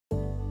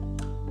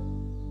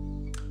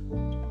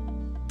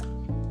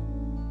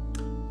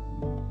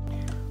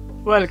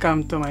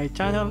Welcome to my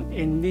channel,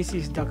 and this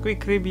is the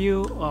quick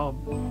review of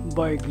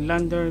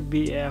Voigtlander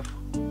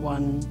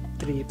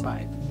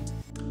VF135.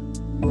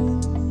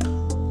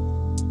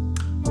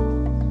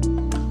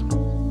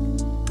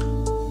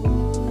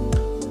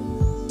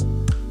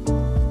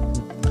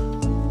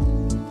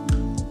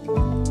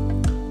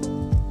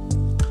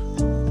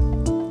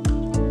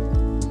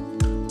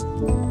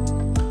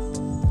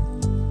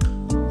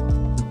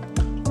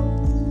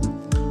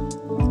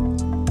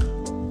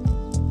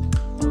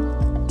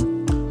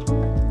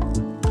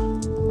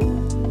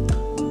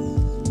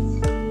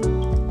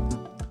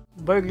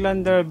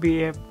 Voigtlander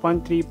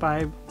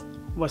VF135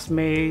 was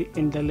made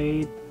in the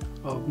late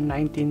of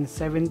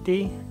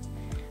 1970.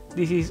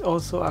 This is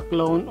also a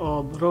clone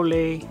of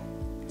Rollei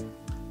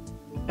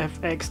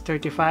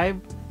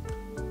FX35.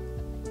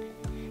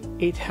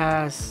 It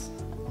has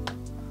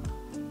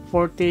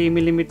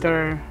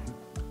 40mm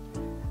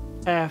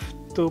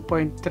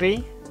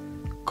f2.3.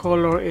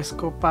 Color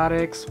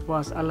Scoparex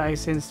was a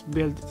licensed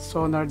build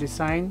sonar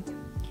design.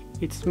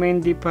 Its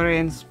main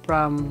difference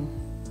from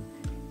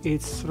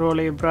its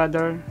Rollei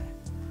brother,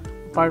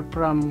 apart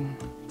from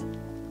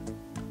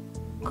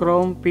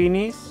chrome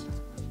finish,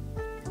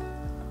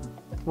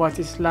 was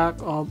its lack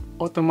of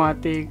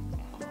automatic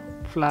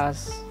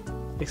flash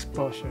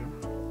exposure.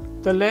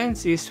 The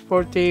lens is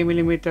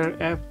 40mm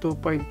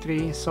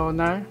f2.3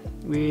 sonar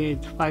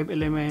with 5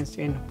 elements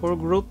in 4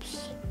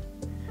 groups,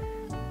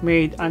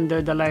 made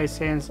under the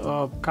license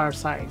of car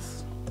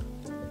size.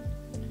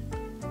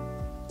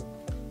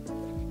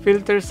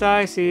 Filter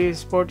size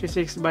is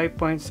 46 by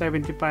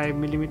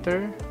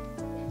 0.75mm.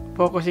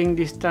 Focusing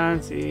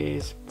distance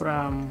is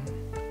from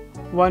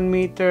 1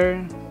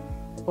 meter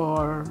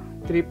or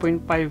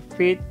 3.5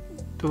 feet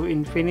to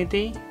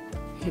infinity.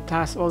 It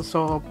has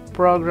also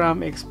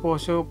program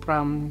exposure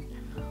from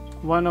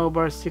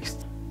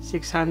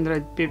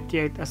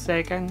 1/658 a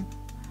second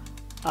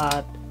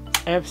at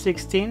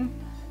f16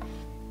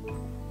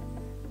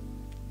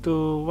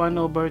 to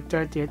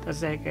 1/30th a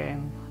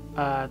second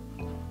at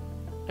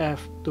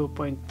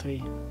f2.3.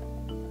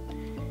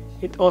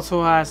 It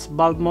also has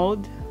bulb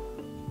mode.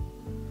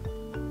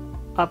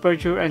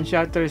 Aperture and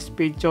shutter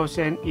speed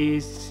chosen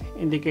is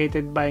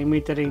indicated by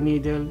metering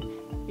needle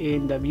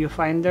in the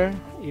viewfinder.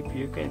 If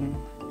you can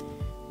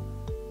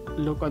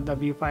look at the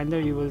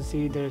viewfinder, you will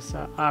see there's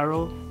an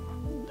arrow.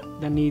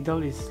 The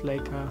needle is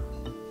like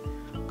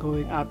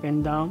going up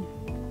and down.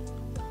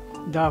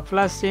 The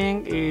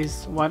flashing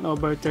is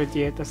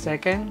 1/30th a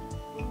second.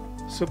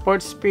 Support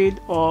speed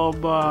of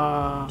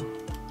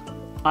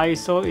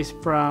ISO is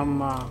from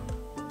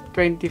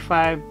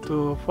 25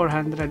 to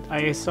 400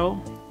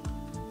 ISO.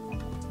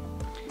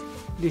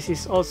 This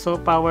is also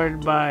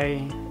powered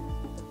by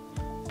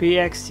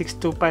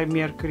PX625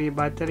 Mercury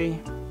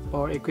battery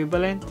or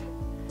equivalent.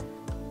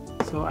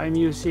 So I'm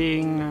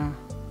using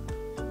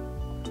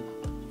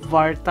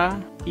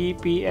Varta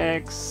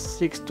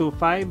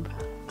EPX625.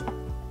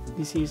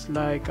 This is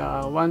like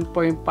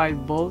 1.5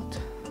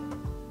 volt.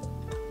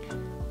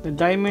 The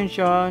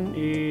dimension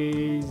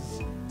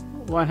is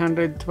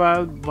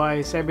 112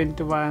 by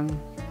 71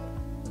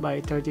 by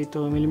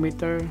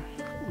 32mm.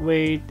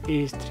 Weight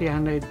is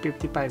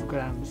 355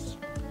 grams.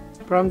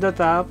 From the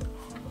top,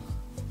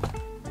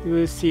 you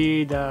will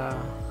see the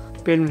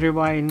film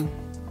rewind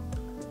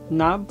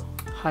knob,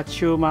 hot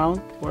shoe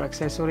mount for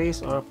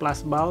accessories or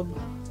plus bulb,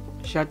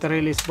 shutter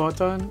release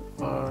button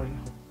or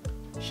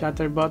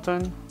shutter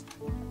button,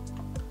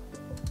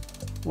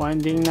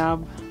 winding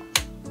knob,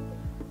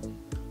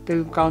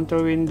 film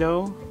counter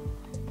window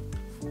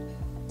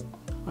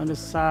on the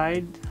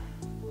side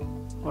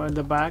or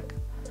the back,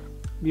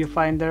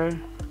 viewfinder,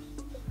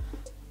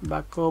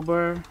 back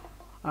cover.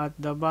 At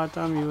the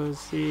bottom you will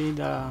see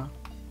the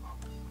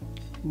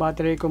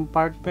battery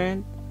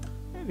compartment,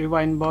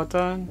 rewind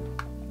button,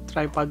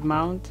 tripod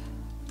mount.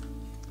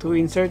 To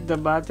insert the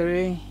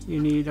battery you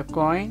need a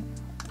coin.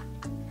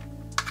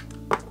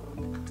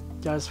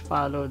 Just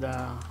follow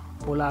the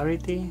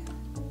polarity.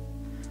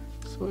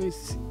 So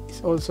it's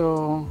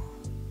also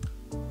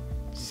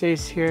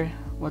says here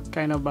what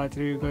kind of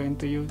battery you're going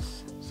to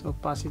use. So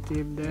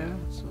positive there,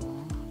 so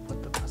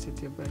put the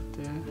positive right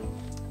there.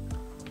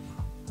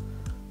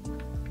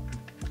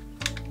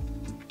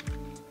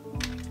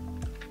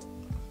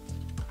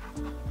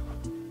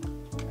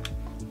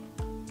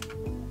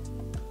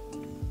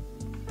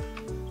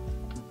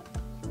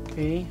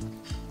 Okay,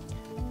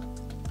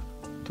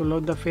 to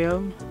load the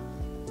film,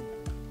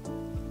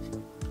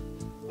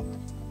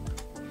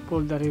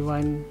 pull the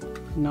rewind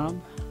knob.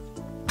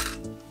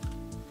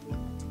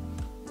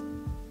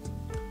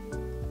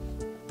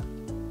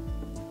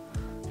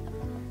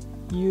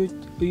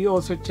 You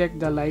also check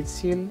the light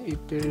seal if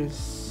there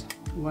is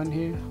one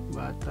here,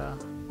 but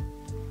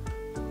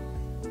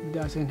it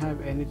doesn't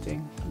have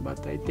anything.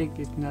 But I think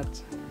it's not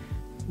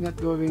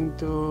going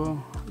to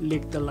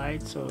leak the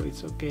light, so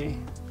it's okay.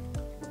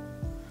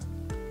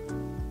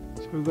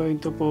 So we're going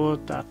to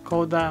put a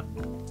Kodak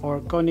or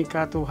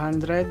Konica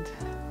 200.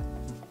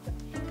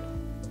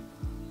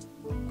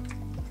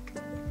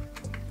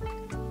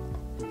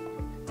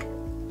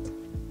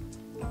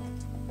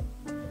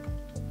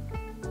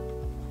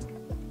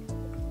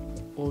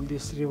 pull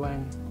this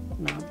rewind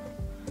knob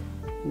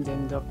and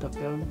then drop the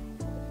film.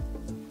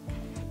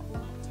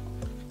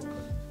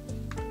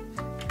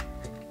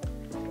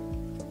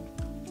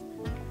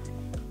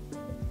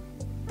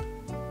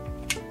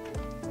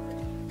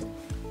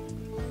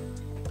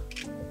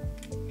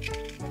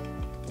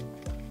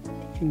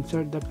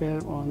 Insert the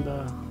film on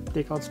the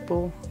takeout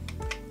spool.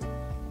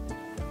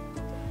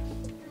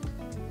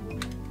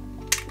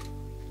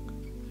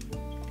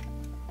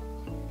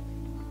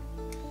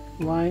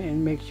 Wind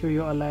and make sure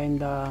you align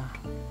the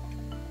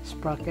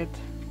sprocket.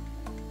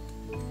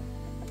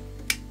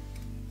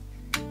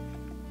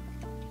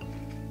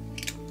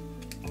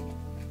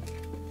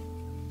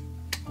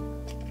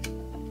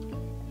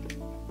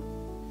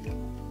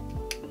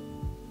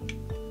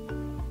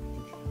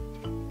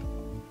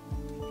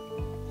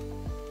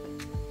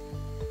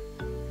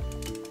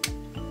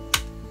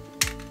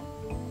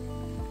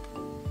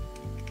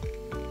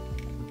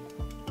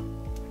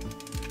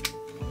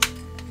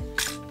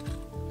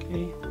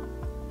 Okay,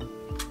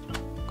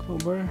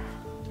 cover.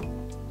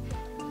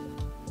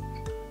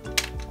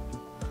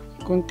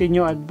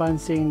 Continue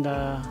advancing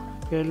the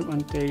film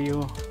until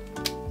you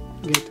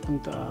get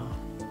onto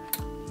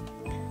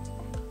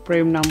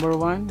frame number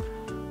 1.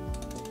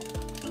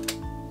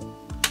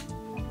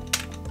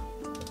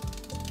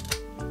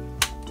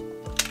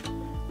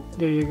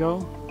 There you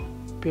go,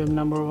 film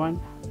number 1.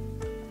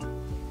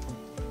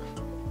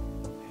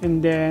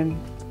 And then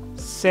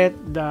set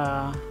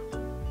the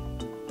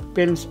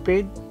film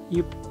speed.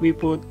 We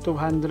put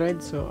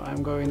 200, so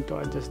I'm going to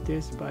adjust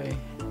this by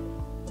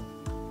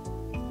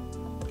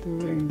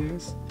doing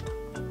this.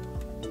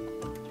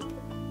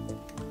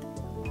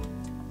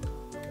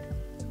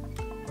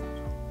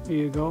 Here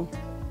you go,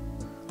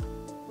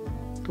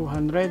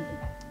 200.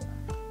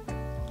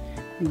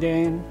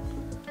 Then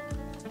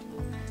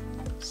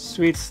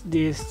switch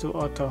this to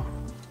auto.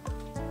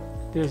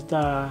 There's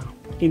the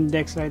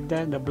index right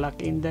there, the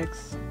black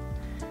index.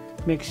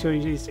 Make sure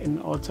it is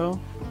in auto.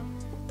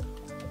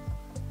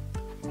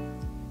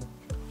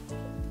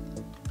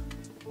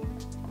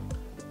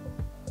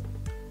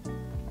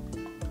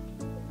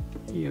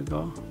 Here you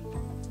go.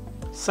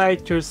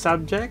 Cite your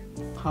subject,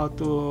 how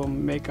to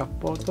make a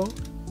photo.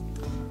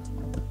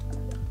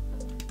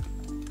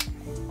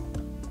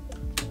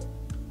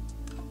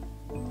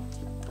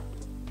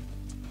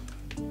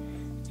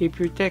 If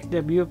you check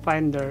the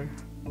viewfinder,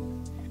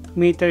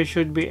 meter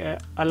should be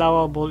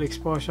allowable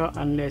exposure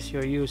unless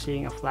you're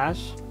using a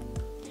flash.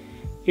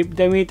 If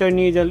the meter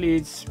needle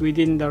is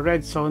within the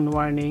red zone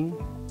warning,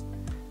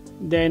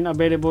 then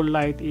available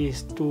light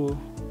is too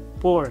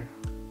poor.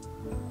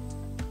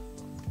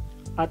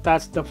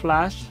 Attach the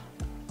flash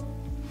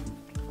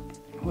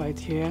right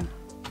here,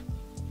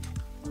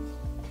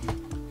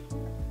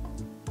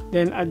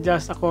 then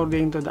adjust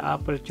according to the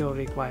aperture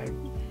required.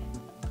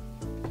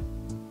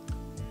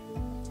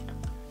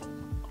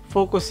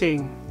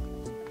 Focusing,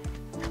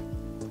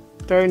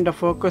 turn the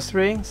focus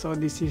ring, so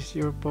this is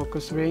your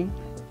focus ring,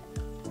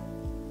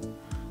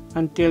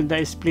 until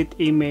the split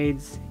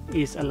image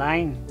is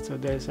aligned. So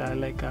there's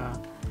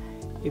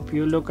if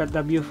you look at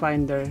the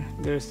viewfinder,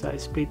 there's a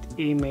split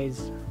image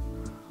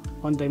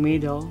on the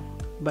middle.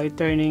 By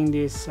turning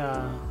this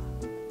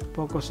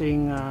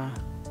focusing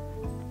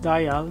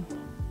dial,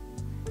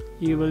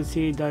 you will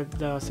see that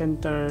the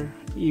center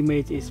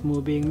image is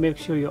moving. Make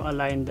sure you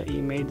align the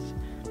image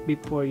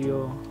before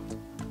you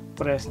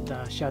press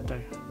the shutter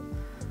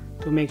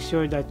to make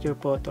sure that your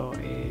photo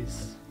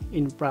is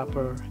in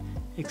proper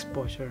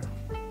exposure.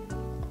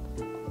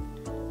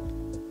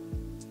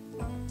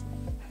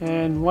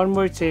 And one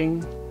more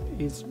thing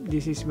is,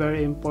 this is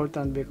very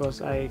important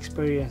because I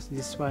experienced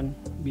this one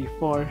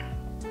before,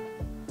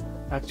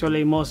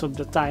 actually most of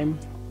the time.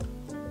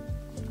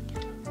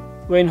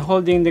 When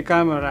holding the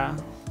camera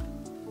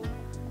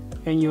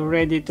and you're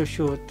ready to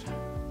shoot,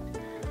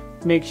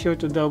 make sure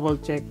to double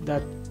check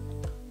that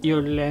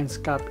your lens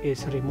cap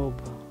is removed.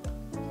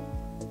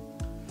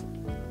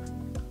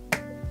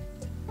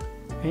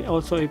 And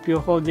also, if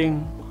you're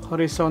holding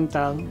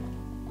horizontal,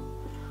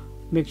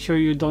 make sure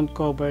you don't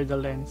cover the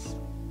lens.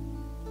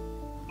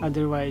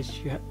 Otherwise,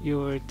 you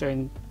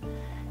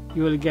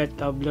will get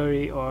a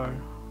blurry or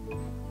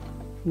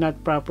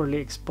not properly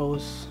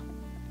exposed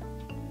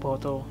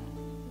photo.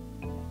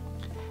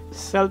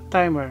 Self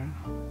timer.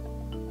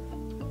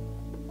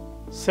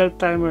 Self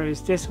timer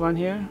is this one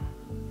here.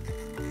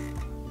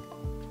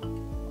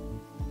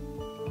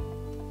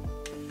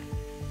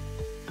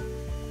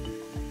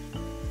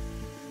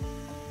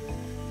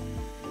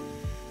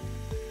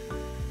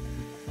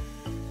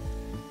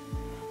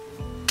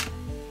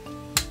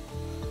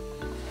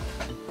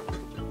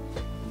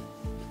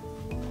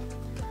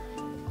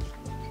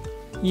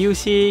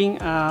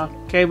 Using a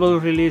cable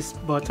release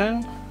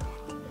button.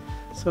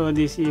 So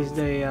this is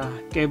the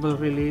cable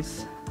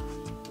release.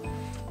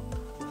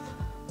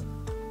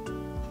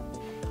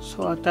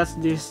 So attach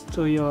this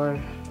to your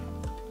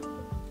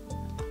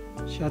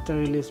shutter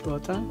release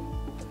button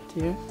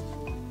here.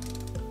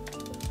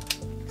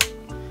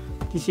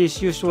 This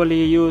is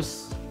usually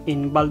used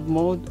in bulb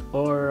mode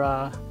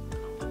or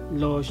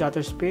low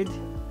shutter speed.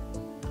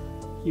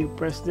 you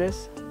press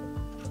this.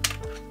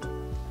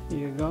 Here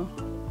you go.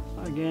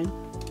 Again,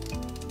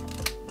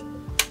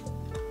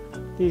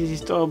 this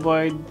is to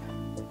avoid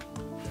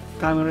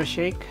camera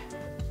shake.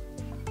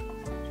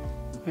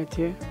 Right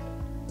here.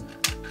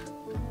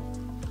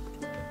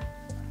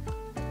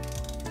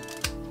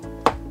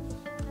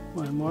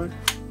 One more.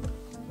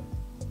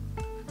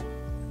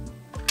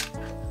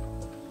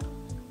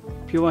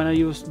 If you want to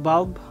use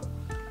bulb,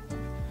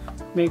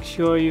 make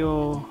sure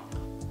you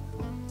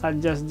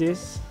adjust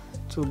this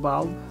to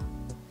bulb.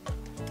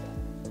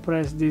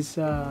 Press this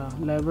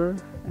lever,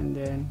 and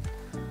then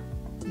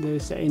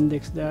there's an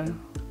index there.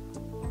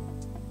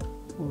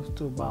 Goes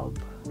to bulb.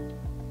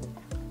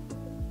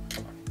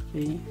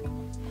 Okay,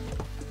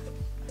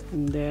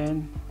 and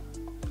then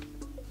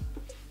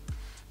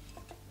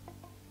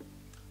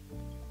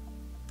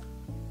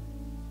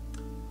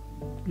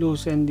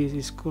loosen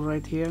this screw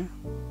right here.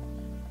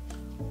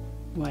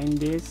 Wind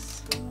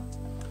this,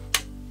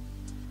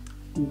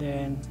 and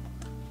then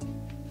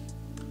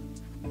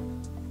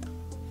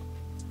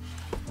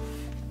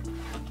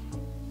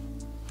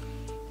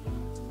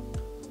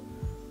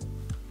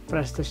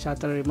press the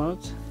shutter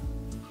remote.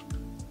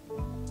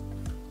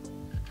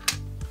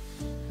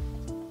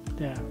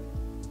 There.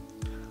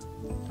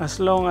 As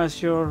long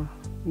as you're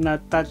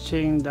not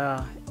touching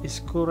the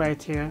screw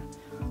right here,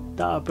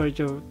 the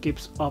aperture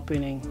keeps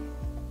opening.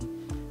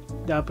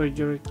 The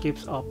aperture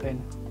keeps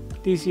open.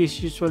 This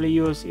is usually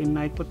used in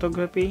night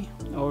photography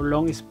or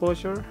long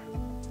exposure.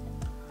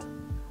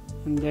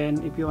 And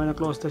then if you want to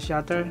close the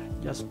shutter,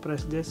 just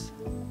press this.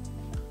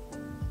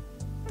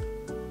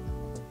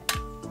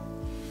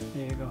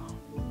 There you go.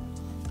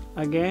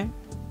 Again,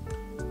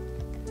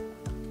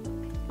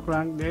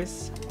 crank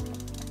this.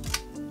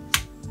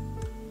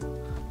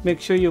 Make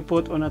sure you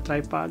put on a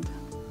tripod.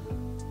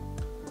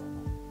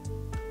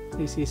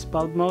 This is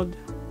bulb mode.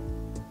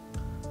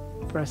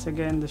 Press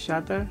again the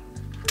shutter.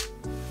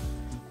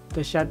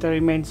 The shutter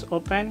remains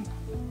open.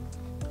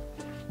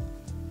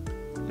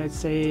 Let's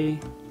say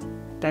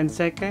 10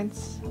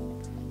 seconds.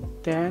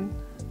 10,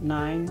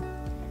 9,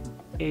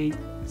 8,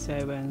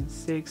 7,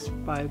 6,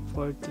 5,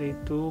 4, 3,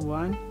 2,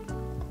 1.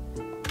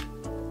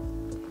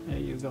 There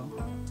you go.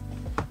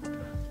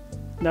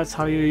 That's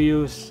how you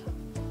use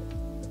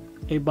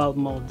a bulb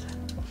mode.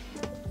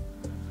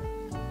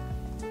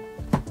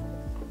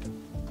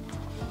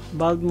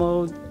 Bulb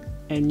mode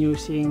and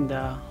using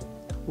the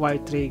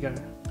white trigger.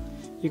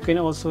 You can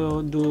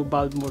also do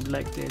bulb mode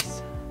like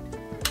this,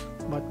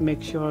 but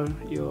make sure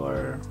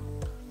your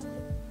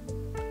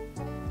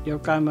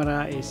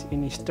camera is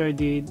in a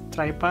sturdy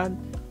tripod,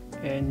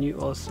 and you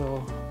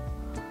also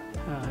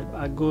have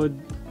a good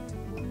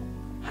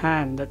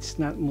hand that's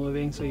not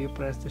moving, so you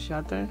press the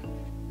shutter.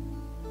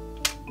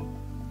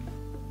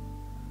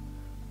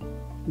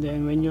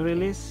 Then when you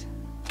release,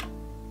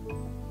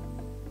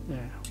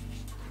 there,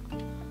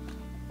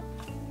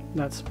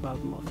 that's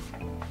bulb mode.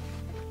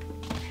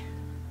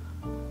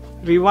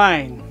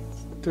 Rewind.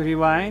 To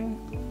rewind,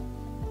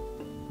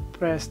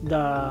 press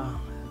the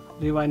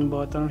rewind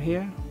button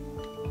here.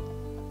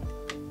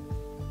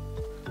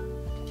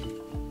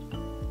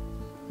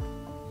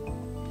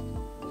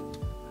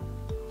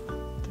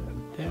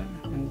 There,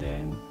 and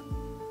then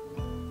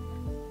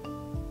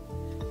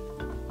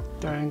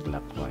turn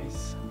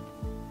clockwise.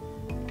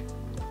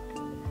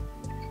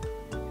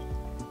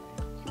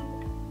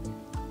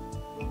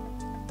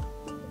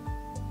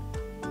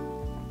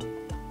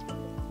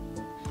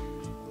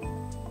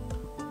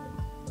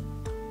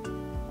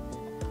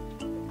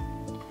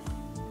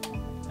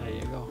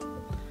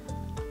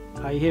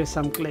 I hear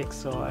some clicks,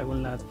 so I will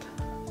not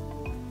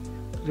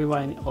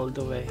rewind all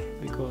the way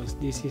because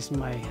this is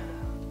my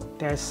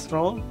test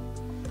roll.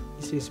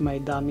 This is my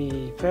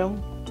dummy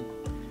film.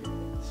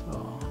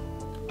 So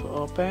to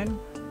open,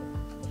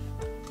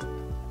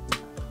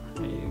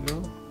 there you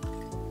go.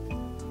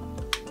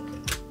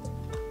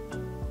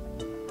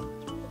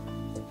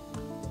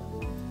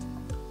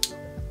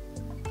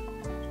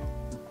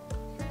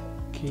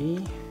 Okay.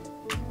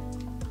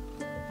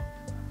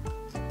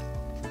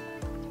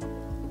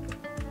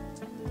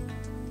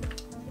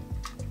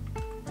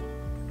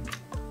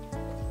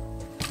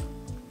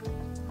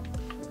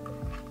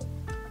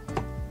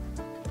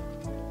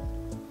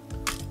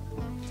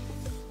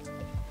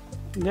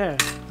 There.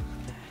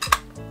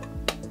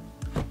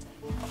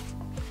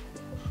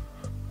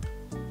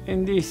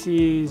 And this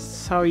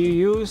is how you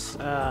use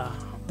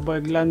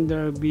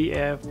Voigtlander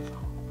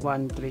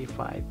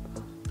VF135.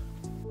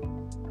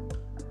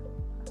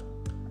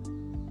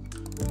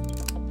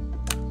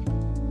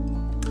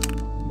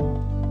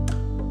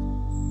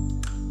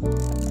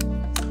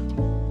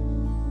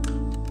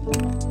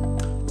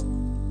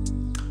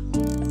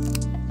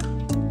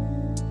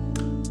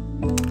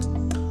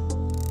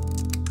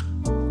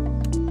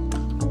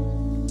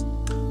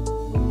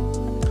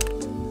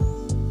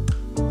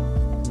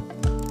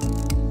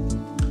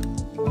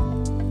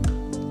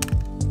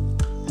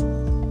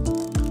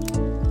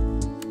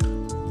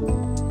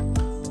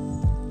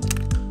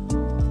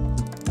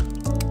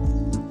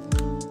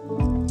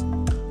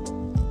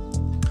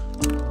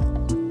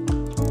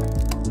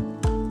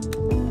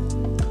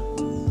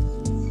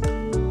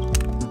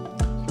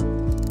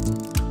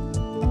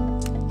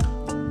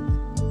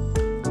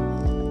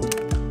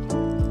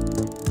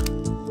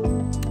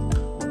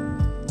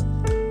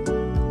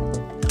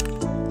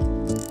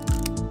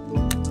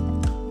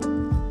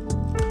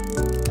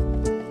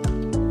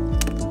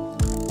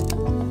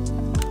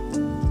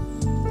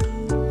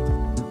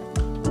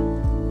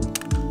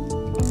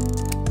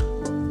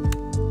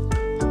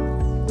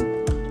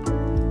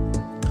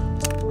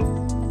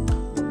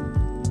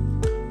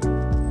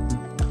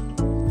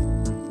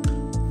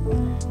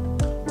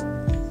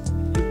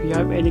 you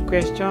have any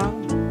question,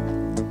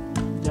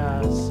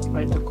 just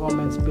write the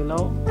comments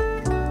below.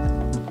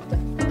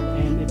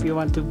 And if you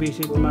want to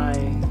visit my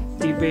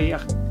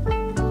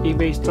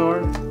eBay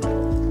store,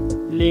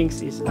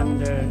 links is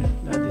under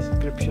the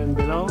description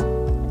below.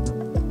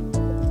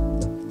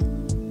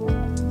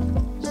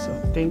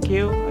 So thank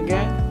you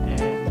again,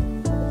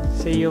 and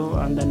see you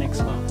on the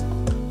next one.